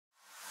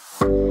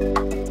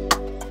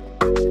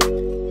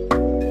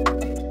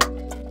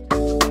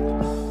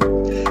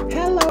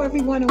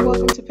everyone, and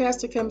welcome to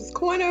PastorKims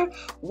Corner.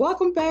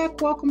 Welcome back,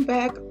 welcome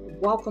back,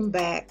 welcome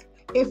back.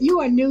 If you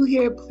are new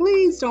here,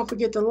 please don't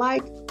forget to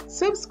like,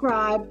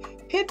 subscribe,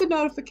 hit the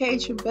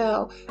notification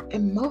bell,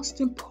 and most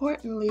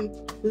importantly,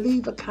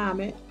 leave a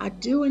comment. I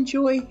do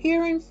enjoy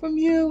hearing from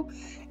you,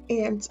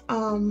 and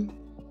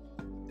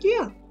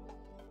yeah,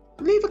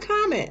 leave a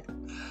comment.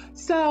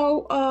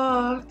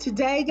 So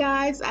today,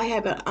 guys, I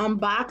have an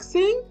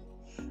unboxing,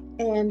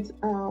 and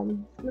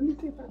let me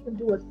see if I can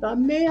do a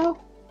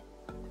thumbnail.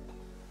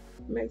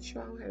 Make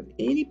sure I don't have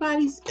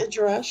anybody's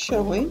address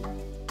showing.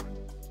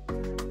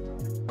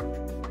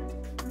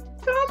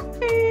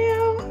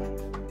 Thumbnail.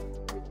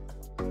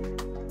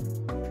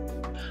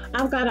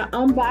 I've got an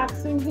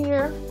unboxing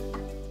here,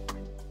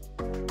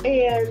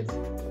 and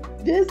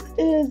this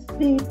is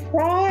the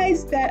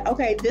prize that,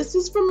 okay, this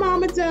is from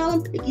Mama Dell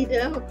and Piggy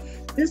Dell.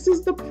 This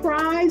is the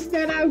prize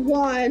that I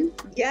won.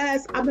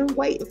 Yes, I've been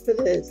waiting for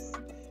this.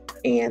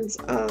 And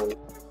I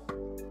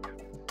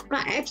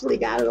actually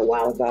got it a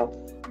while ago,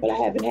 but I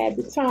haven't had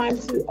the time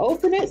to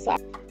open it. So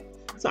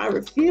I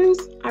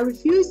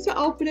refused to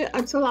open it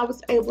until I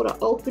was able to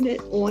open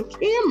it on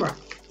camera.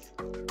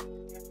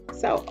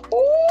 So,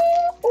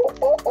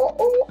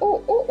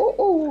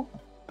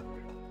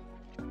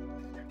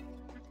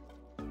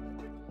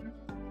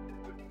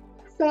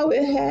 So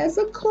it has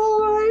a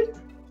card,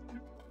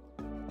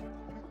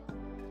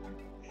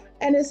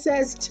 and it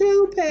says,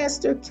 "To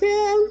Pastor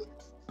Kim,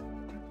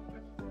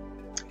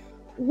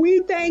 we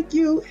thank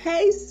you.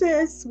 Hey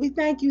sis, we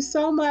thank you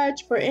so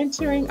much for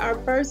entering our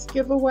first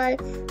giveaway.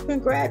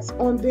 Congrats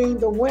on being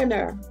the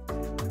winner.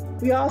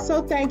 We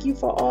also thank you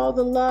for all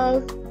the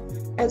love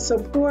and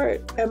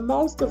support, and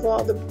most of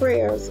all the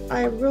prayers.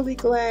 I am really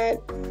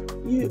glad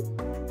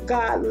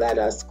God let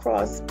us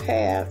cross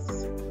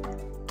paths."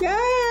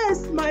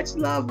 Yes, much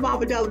love,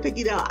 Mama Dell and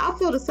Piggy Dell. I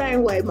feel the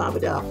same way, Mama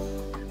Dell.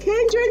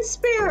 Kindred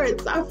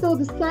spirits, I feel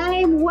the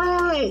same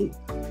way.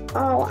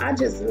 Oh, I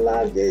just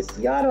love this.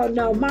 Y'all don't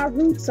know, my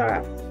roots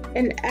are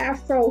an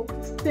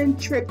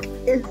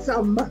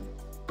Afrocentricism.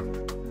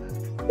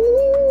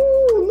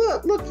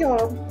 Ooh, look,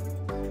 y'all.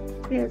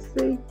 Can't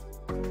see.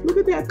 Look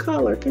at that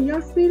color. Can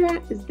y'all see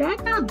that? Is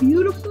that not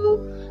beautiful?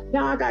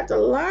 Now I got to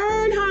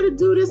learn how to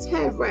do this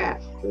head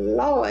wrap.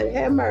 Lord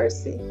have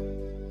mercy.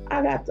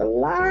 I got to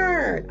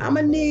learn. I'm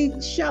gonna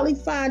need Chelly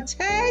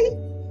Fontae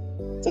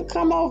to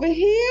come over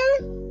here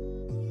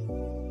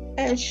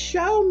and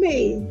show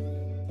me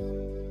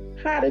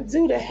how to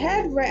do the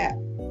head wrap.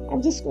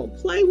 I'm just gonna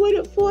play with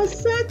it for a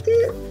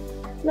second.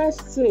 Let's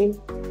see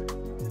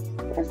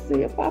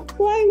if I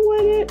play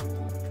with it.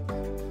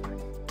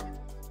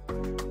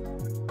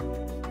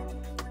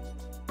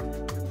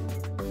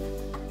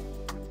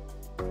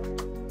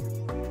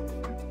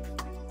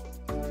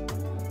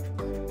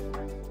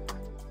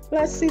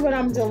 Let's see what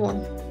I'm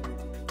doing.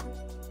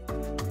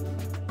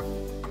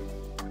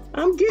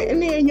 I'm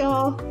getting there,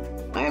 y'all.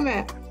 Wait a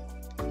minute.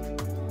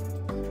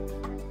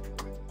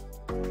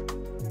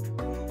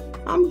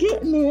 I'm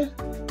getting there.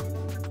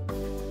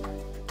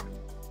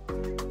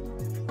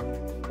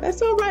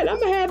 That's all right. I'm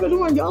gonna have it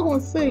on. Y'all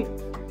gonna see.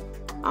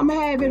 I'm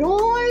gonna have it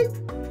on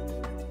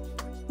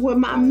with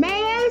my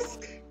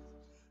mask.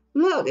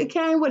 Look, it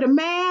came with a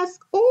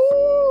mask.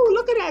 Ooh,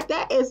 look at that.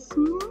 That is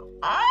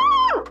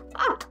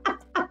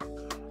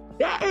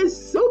that is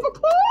super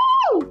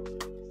cool.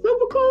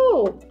 Super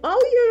cool.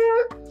 Oh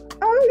yeah.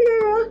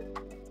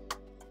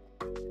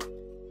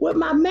 With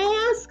my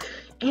mask,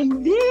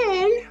 and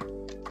then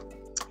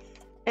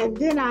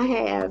I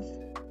have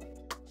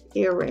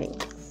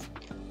earrings.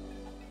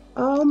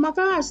 Oh my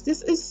gosh,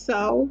 this is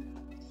so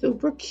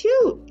super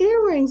cute.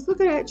 Earrings,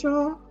 look at that,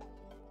 y'all.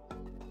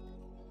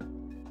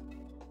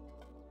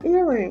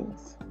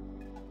 Earrings.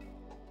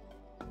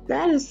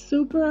 That is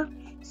super,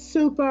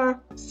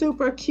 super,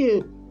 super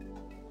cute.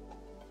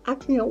 I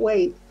can't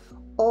wait.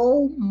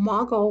 Oh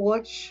my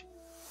gosh.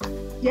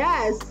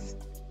 Yes,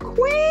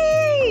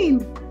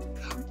 queen.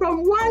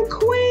 From one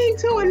queen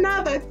to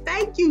another.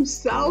 Thank you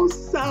so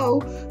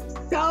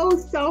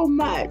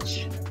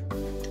much.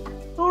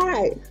 All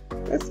right,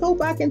 let's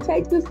hope I can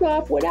take this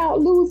off without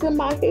losing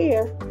my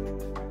hair.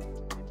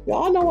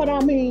 Y'all know what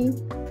I mean.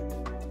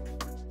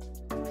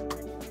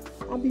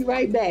 I'll be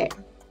right back.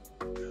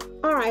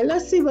 All right,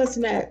 let's see what's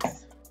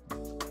next.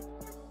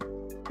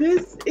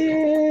 This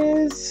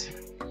is,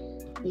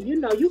 you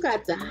know, you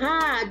got to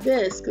hide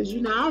this, because, you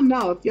know, I don't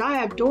know if y'all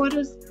have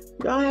daughters.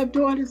 My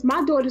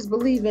daughters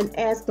believe in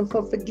asking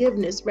for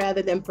forgiveness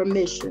rather than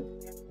permission.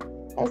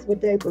 That's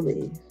what they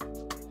believe.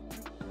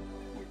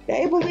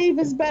 They believe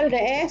it's better to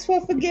ask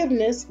for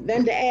forgiveness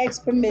than to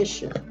ask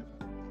permission.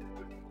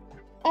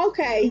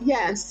 Okay,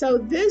 yes, so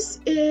this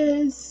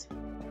is,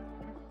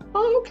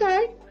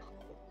 okay.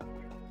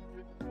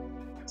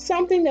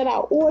 Something that I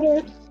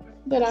ordered,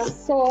 that I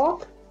saw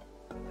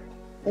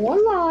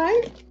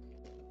online.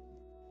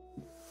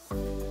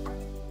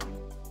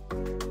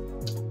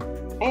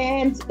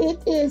 And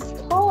it is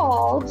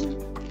called,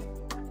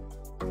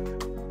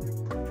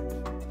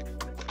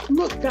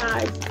 look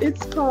guys,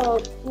 it's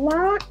called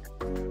Flock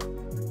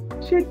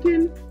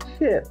Chicken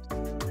Chips.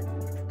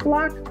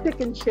 flock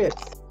chicken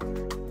chips.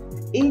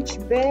 Each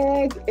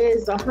bag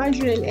is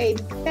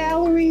 180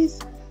 calories.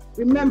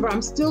 Remember,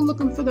 I'm still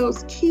looking for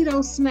those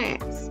keto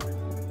snacks.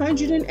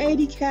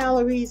 180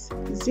 calories,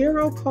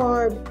 0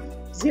 carb,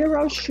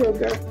 0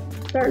 sugar,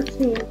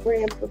 13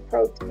 grams of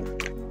protein.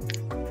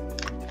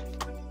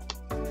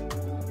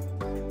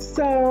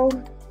 So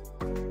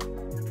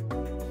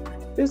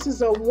this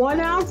is a 1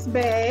 ounce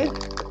bag.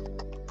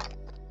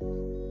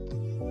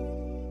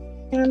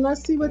 And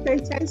let's see what they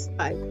taste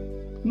like.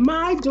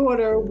 My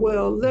daughter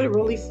will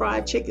literally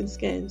fry chicken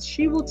skins.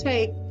 She will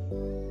take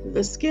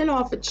the skin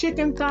off a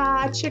chicken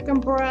thigh, chicken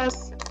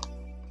breast.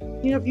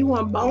 You know, if you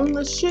want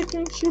boneless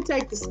chicken, she'll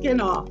take the skin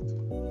off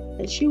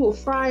and she will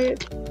fry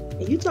it.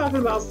 And you talking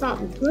about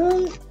something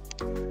good?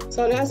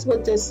 So that's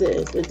what this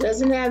is. It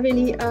doesn't have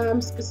any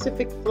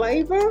specific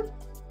flavor.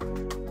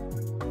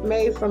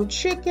 Made from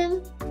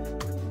chicken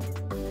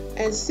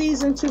and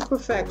seasoned to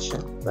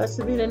perfection.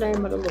 Blessed be the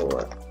name of the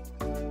Lord.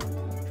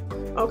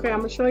 Okay, I'm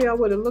gonna show y'all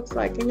what it looks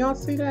like. Can y'all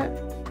see that?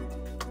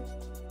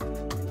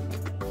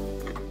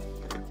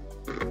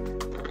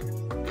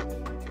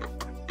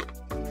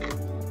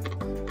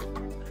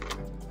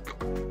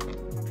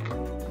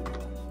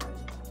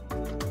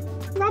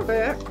 Not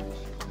bad.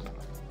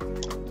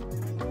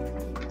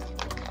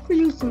 Could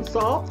use some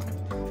salt.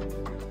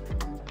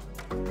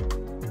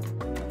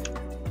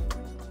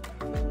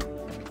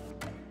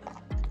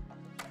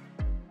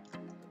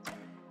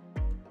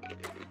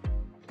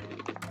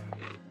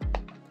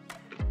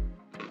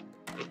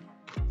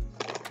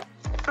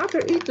 I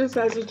could eat this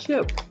as a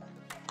chip.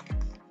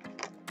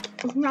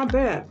 It's not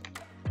bad.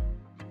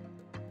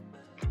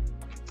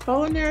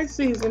 Culinary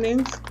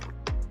seasonings.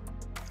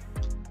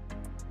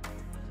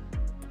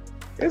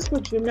 This is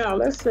what you know.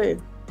 Let's see.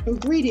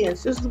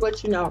 Ingredients. This is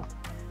what you know.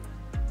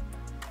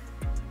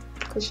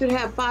 It should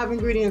have 5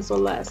 ingredients or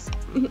less.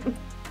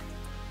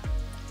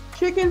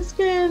 Chicken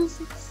skins,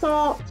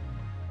 salt,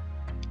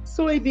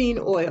 soybean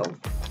oil.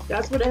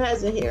 That's what it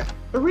has in here.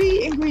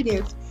 3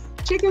 ingredients.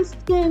 Chicken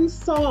skins,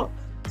 salt,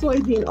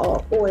 soybean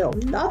oil.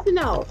 Nothing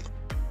else.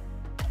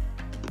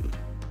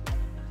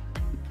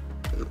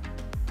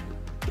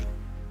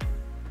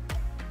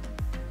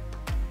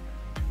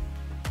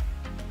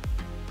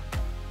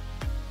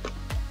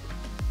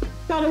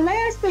 So the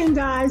last thing,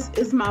 guys,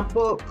 is my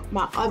book,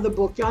 my other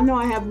book. Y'all know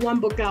I have one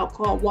book out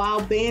called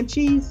Wild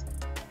Banshees.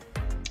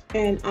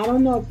 And I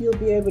don't know if you'll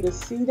be able to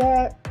see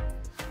that.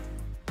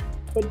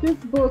 But this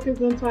book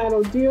is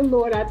entitled, Dear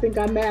Lord, I Think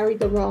I Married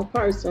the Wrong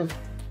Person.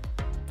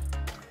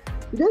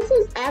 This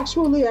is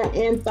actually an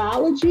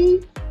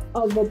anthology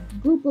of a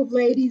group of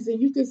ladies,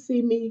 and you can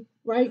see me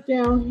right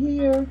down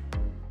here.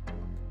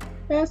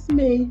 That's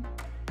me.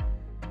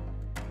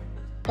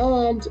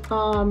 And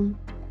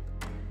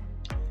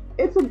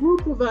it's a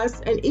group of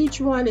us, and each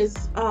one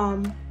is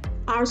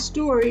our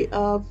story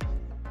of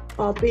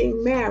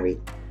being married.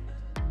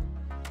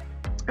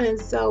 And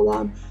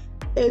so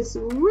it's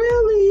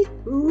really,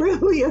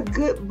 really a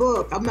good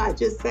book. I'm not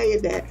just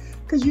saying that,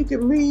 because you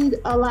can read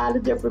a lot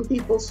of different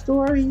people's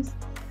stories.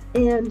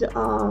 And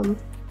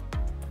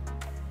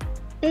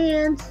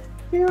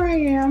here I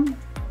am,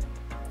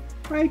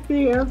 right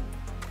there.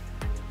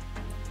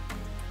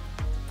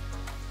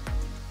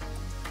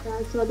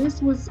 So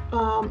this was,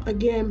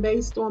 again,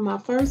 based on my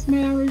first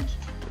marriage,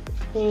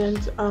 and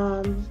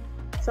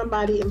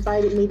somebody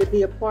invited me to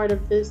be a part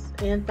of this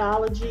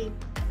anthology,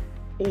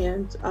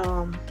 and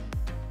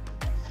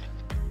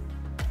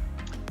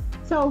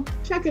so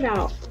check it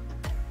out.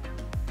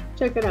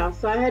 Check it out.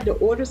 So I had to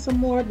order some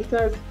more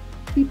because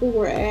people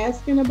were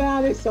asking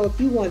about it. So if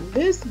you want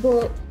this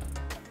book,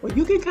 well,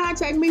 you can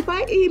contact me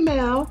by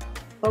email.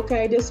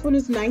 Okay, this one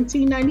is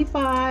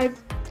 $19.95.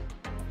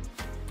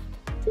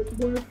 It's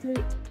worth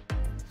it.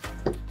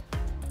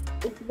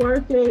 It's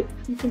worth it.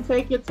 You can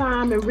take your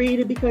time and read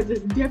it because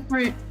it's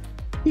different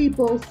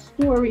people's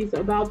stories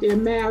about their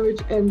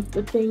marriage and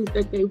the things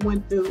that they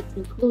went through,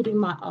 including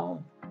my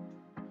own.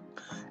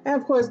 And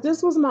of course,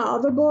 this was my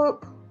other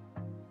book,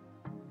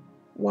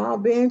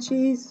 Wild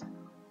Banshees.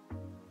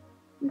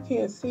 You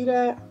can't see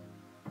that.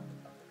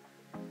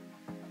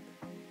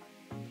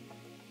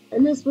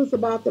 And this was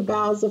about the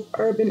bowels of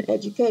urban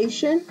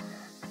education.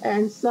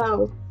 And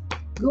so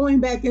going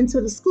back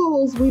into the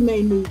schools, we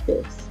may need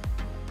this.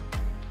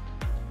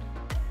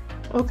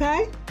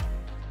 Okay?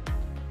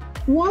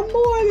 One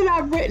more that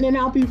I've written, and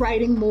I'll be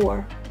writing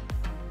more.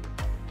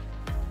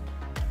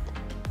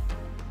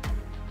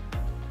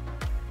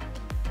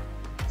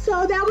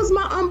 So that was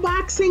my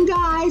unboxing,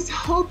 guys.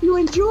 Hope you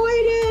enjoyed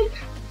it.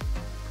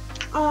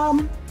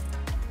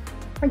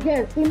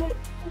 Again,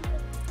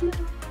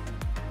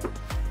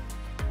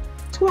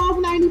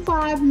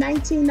 $12.95,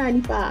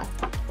 $19.95.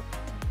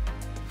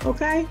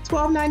 Okay,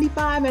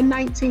 $12.95 and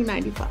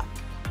 $19.95.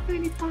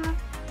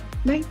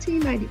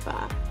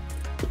 $19.95.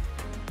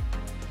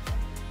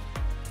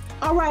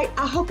 All right,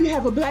 I hope you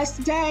have a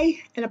blessed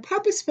day and a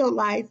purpose-filled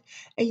life,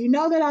 and you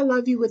know that I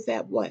love you with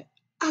that what?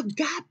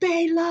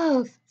 Agape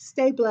love.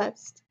 Stay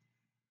blessed.